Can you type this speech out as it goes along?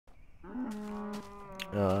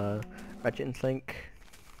Uh, Ratchet and Clank,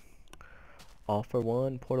 All for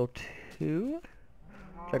One, Portal 2,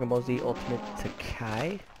 Dragon Ball Z Ultimate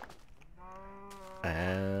Sakai.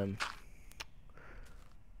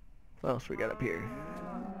 What else we got up here?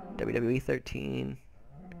 WWE 13.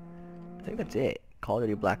 I think that's it. Call of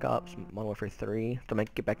Duty Black Ops, Modern Warfare 3. So I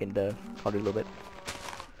might get back into Call of Duty a little bit.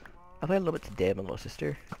 I played a little bit today with my little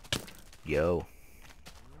sister. Yo.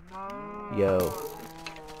 Yo.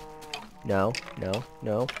 No, no,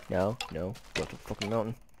 no, no, no. Go to the fucking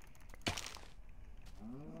mountain.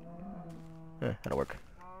 That'll work.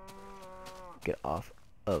 Get off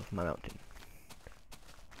of my mountain.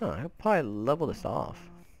 Oh, I'll probably level this off.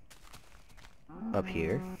 Up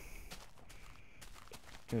here.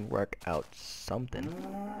 And work out something.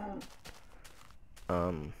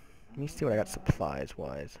 Let me see what I got supplies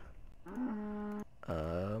wise.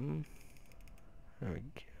 There we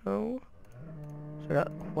go. So I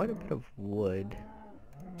got quite a bit of wood.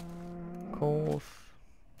 Coal,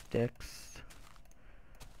 sticks.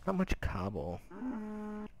 Not much cobble.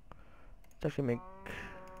 Let's actually make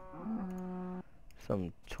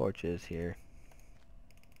some torches here.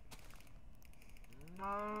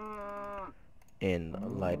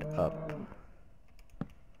 And light up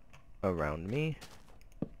around me.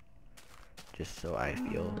 Just so I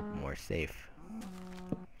feel more safe.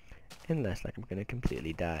 And less like I'm gonna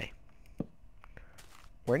completely die.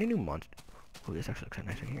 Were any new monsters? Oh, this actually looks kind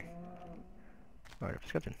of nice right here. Alright,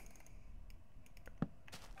 skeleton.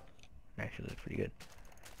 Actually looks pretty good.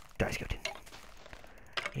 Die, skeleton.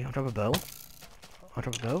 You don't drop a bow? I'll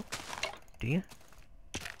drop a bow? Do you?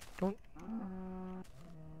 Don't.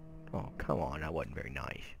 Oh, come on, that wasn't very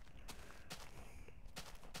nice.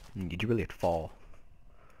 Did you really have to fall?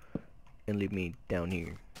 And leave me down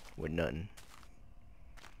here with nothing?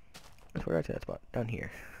 That's where I see that spot. Down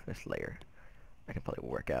here. This layer. I can probably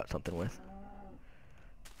work out something with.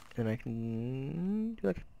 And I can do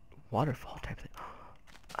like a waterfall type thing.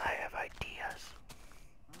 I have ideas.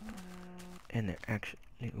 And they're actually...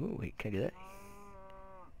 Ooh, wait, can I do that?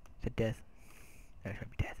 Is it death? That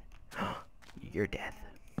should be death. You're death.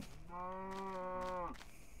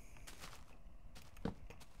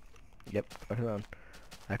 Yep, back around.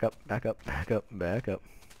 Back up, back up, back up, back up.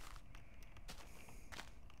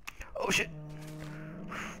 Oh shit!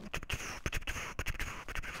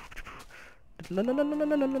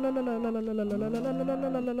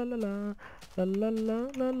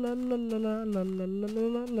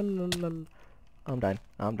 I'm dying.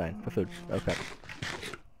 I'm dying for food. Okay.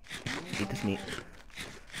 Eat this meat.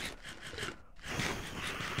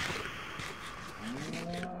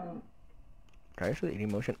 Try to the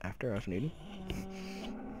eating motion after I was eating.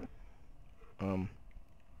 I'm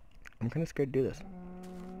kind of scared to do this.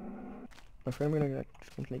 I'm afraid I'm gonna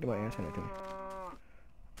get my ass handed to me.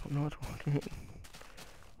 I don't know what's walking.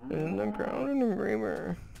 In the ground in the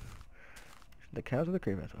creeper. The cows or the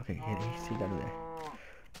creepers? Okay, yeah, see down there.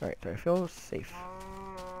 Alright, so I feel safe.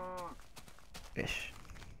 Ish.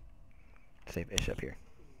 Safe-ish up here.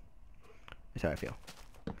 That's how I feel.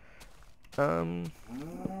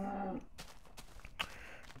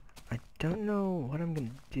 I don't know what I'm gonna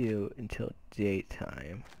do until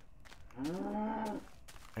daytime.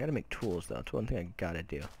 I gotta make tools though. That's one thing I gotta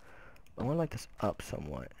do. I wanna light this up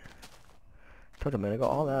somewhat. Told him I'm gonna go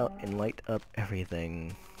all out and light up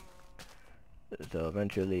everything. So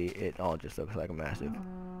eventually it all just looks like a massive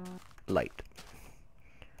light.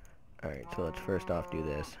 Alright, so let's first off do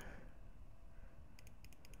this.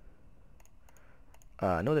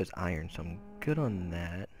 I know there's iron, so I'm good on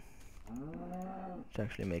that. Let's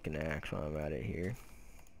actually make an axe while I'm at it here.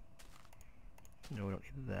 No, we don't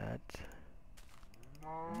need that.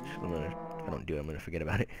 If I don't do it, I'm gonna forget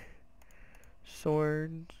about it.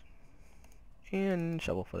 Swords. And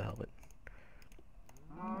shovel for the helmet.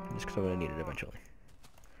 Just because I'm gonna need it eventually.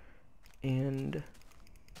 And...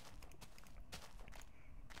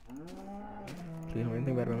 Please don't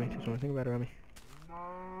anything bad around me. Please don't anything bad around me.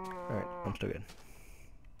 Alright, I'm still good.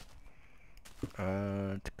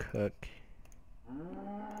 To cook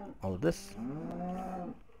all of this.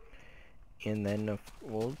 And then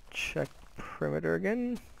we'll check perimeter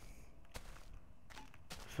again.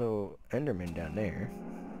 So, Enderman down there.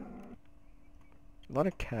 A lot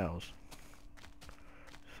of cows.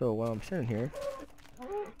 So while I'm sitting here...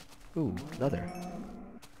 Ooh, leather.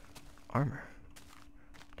 Armor.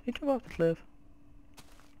 Did he jump off the cliff?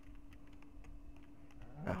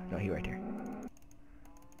 Oh, no, he right here.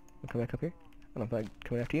 I'll come back up here. And I'm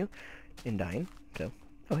coming after you. And dying, so...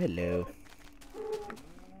 Oh, hello.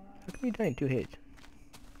 How come you die in 2 hits?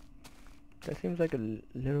 That seems like a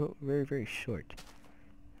little... very, very short.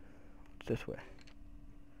 What's this way?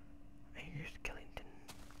 I hear skeleton.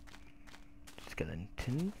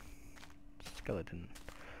 skeleton. Skeleton.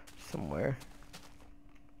 Somewhere.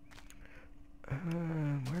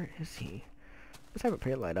 Where is he? Let's have it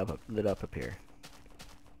pretty lit up up here.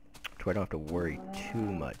 So I don't have to worry too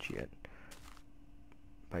much yet.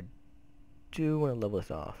 But I do want to level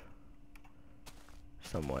this off.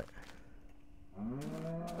 Somewhat.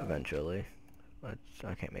 Eventually.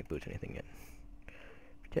 I can't make boots anything yet.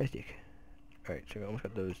 Fantastic. Alright, so we almost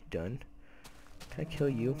got those done. Can I kill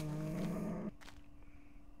you?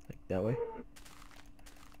 Like that way?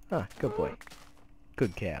 Ah, good boy.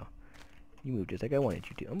 Good cow. You moved just like I wanted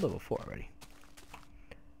you to. I'm level 4 already.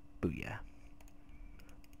 Booyah.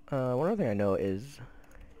 One other thing I know is,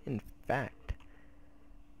 in fact,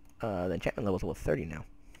 the enchantment level is level 30 now.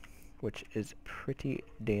 Which is pretty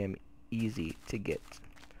damn easy to get.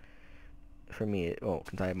 For me, well,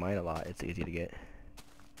 since I mine a lot, it's easy to get.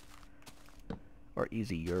 Or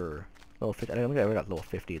easier. Level 50, I don't think I ever got level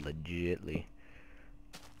 50 legitly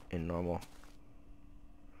in normal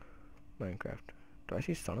Minecraft. Do I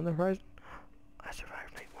see sun on the horizon? I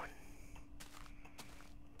survived night 1.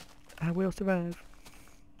 I will survive.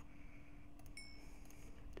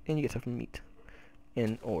 And you get stuff from meat.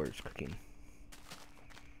 And ores cooking.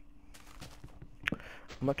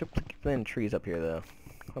 I'm not gonna plant trees up here though.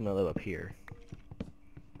 I'm gonna live up here.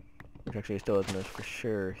 Which actually still isn't a for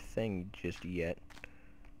sure thing just yet.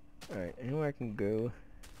 Alright, anywhere I can go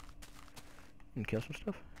and kill some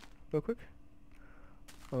stuff real quick?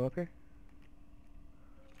 I'm up here.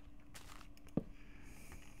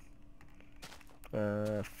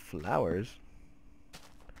 Flowers.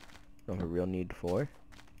 Don't have a real need for.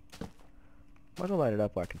 Might as well light it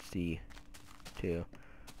up where I can see too.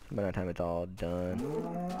 So by the time it's all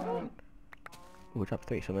done. Ooh, top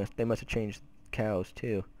 3. So they must have changed cows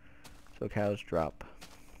too. So cows drop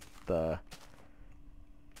the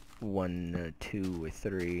 1, 2, or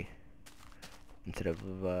 3 instead of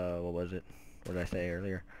what was it? What did I say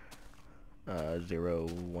earlier? 0,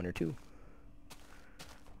 1, or 2.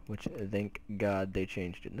 Which thank God they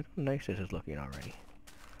changed it. Look how nice this is looking already.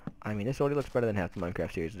 I mean, this already looks better than half the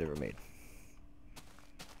Minecraft series has ever made.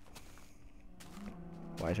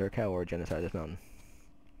 Why is there a cow origin on the side of this mountain?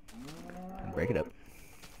 And break it up.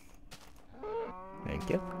 Thank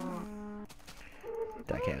you.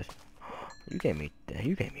 Die cows. You gave me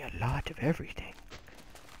a lot of everything.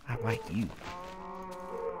 I like you.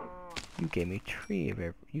 You gave me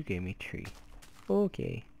you gave me tree.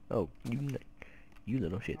 Okay. Oh, you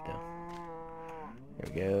little shit though. There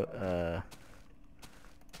we go.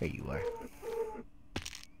 There you are.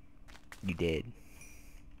 You dead.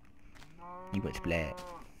 You went splat.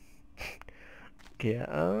 Okay,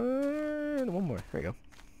 one more. There we go.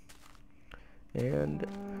 And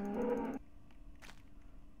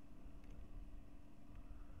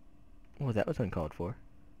oh, that was uncalled for.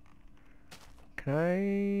 Can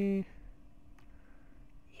I?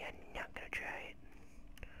 Yeah, not gonna try it.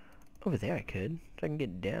 Over there I could. So I can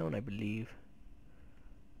get down, I believe.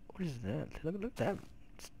 What is that? Look at that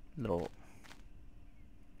little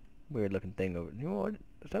weird looking thing over. You know what?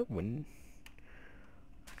 Is that wind?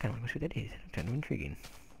 I kinda wanna see what that is. It's kind of intriguing.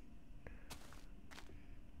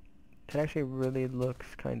 That actually really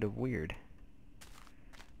looks kind of weird.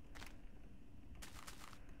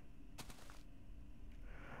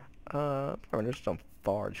 Probably just on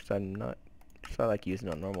forge because I'm not. So I like using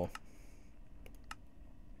it on normal.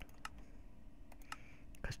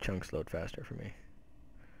 Because chunks load faster for me.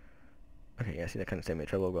 Okay, yeah, see that kind of saved me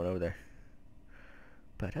trouble going over there.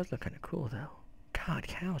 But it does look kind of cool though. God,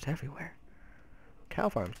 cows everywhere. Cow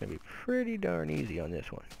farm's gonna be pretty darn easy on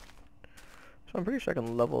this one. So I'm pretty sure I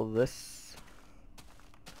can level this.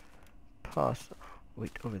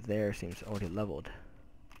 Wait, over there seems already leveled.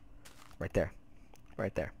 Right there.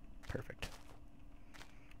 Right there. Perfect.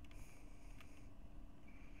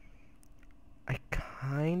 I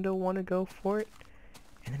kinda want to go for it,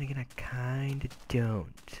 and then again I kinda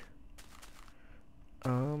don't.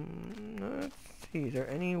 Let's see, is there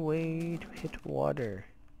any way to hit water?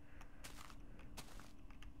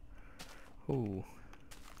 Ooh.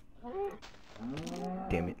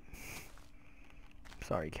 Damn it.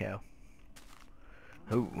 Sorry, cow.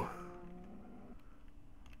 Ooh.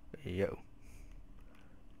 Yo.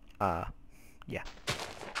 Yeah.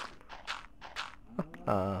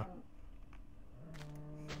 Why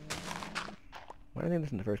did I think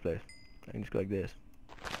this in the first place? I can just go like this.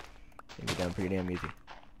 And get down pretty damn easy.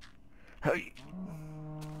 Hey!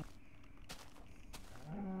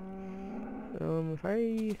 If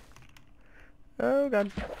I... Oh, God.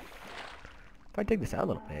 If I take this out a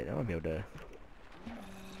little bit, I might be able to...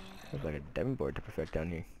 There's like a diving board to perfect down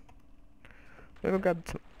here. I'm gonna go grab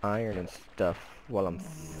some iron and stuff while I'm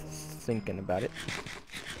thinking about it.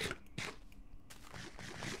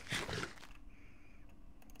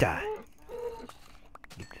 Die.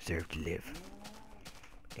 You deserve to live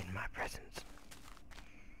in my presence.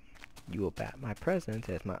 You will bat my presence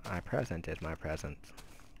as my presence is my presence.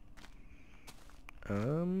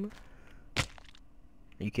 Are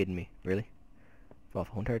you kidding me? Really? Fall off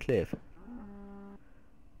a whole entire cliff.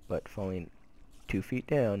 But falling 2 feet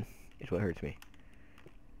down is what hurts me.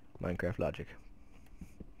 Minecraft logic.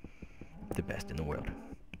 The best in the world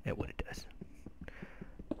at what it does.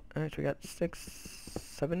 Alright, so we got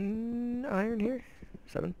 7 iron here?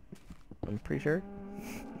 7? I'm pretty sure.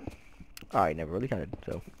 I never really counted,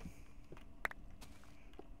 so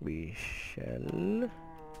we shall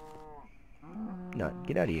not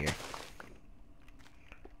get out of here.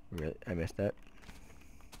 Really? I missed that.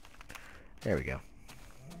 There we go.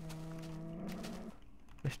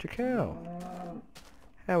 Mr. Cow.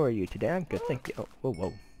 How are you today? I'm good, thank you. Oh, whoa,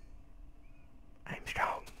 whoa. I'm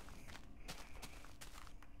strong.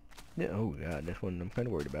 Yeah, oh god, this one I'm kind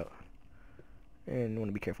of worried about. And want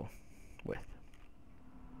to be careful with.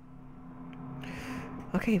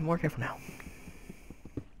 Okay, more careful now.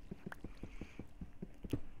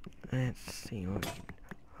 Let's see.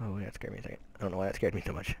 Oh, that scared me a second. I don't know why that scared me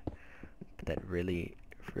so much. But that really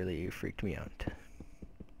freaked me out.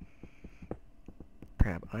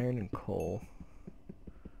 Grab iron and coal.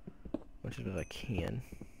 Much as I can.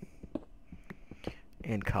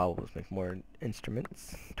 And cobbles, make more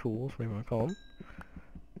instruments, tools, whatever you want to call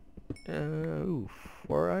them. Ooh,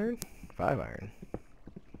 4 iron? 5 iron.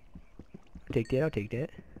 I'll take that.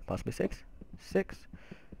 Possibly 6. 6.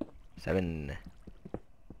 7.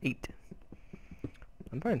 8.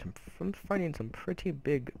 I'm finding some pretty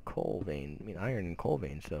big iron and coal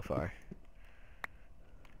veins so far.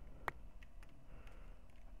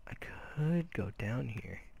 I could go down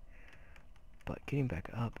here, but getting back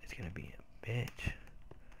up is gonna be a bitch.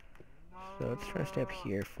 So let's try to stay up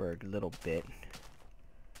here for a little bit.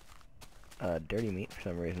 Dirty meat for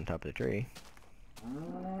some reason on top of the tree.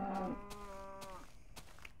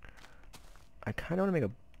 I kinda wanna make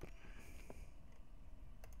a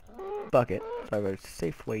bucket, so I have a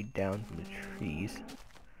safe way down from the trees.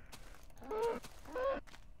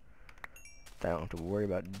 I don't have to worry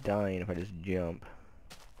about dying if I just jump.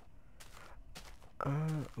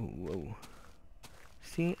 Whoa.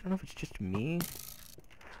 See, I don't know if it's just me.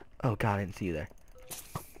 Oh god, I didn't see you there.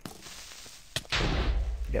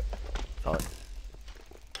 Yep, saw it.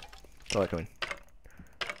 Saw it coming.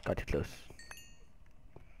 Got too close.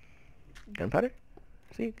 Gunpowder?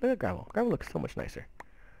 See, look at gravel. Gravel looks so much nicer.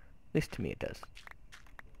 At least to me it does.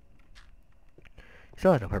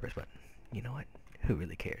 Still has no purpose, but you know what? Who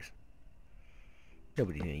really cares?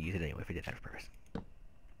 Nobody's gonna use it anyway if it did have a purpose.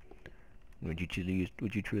 Would you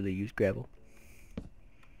truly use gravel?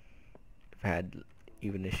 If it had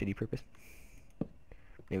even a shitty purpose?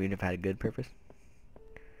 Maybe even if it had a good purpose?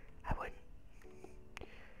 I wouldn't.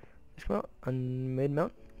 Let's go out on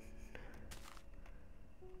mid-mountain.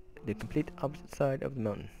 The complete opposite side of the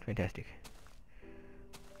mountain. Fantastic.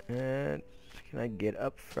 And can I get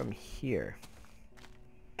up from here?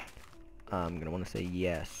 I'm gonna want to say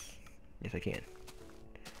yes. Yes, I can.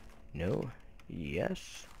 No.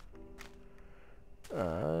 Yes.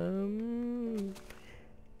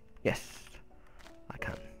 Yes. I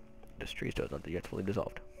can. This tree still is not yet fully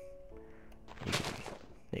dissolved.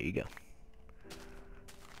 There you go.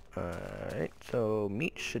 Alright, so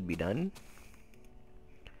meat should be done.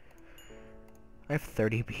 I have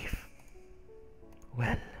 30 beef.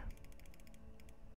 Well.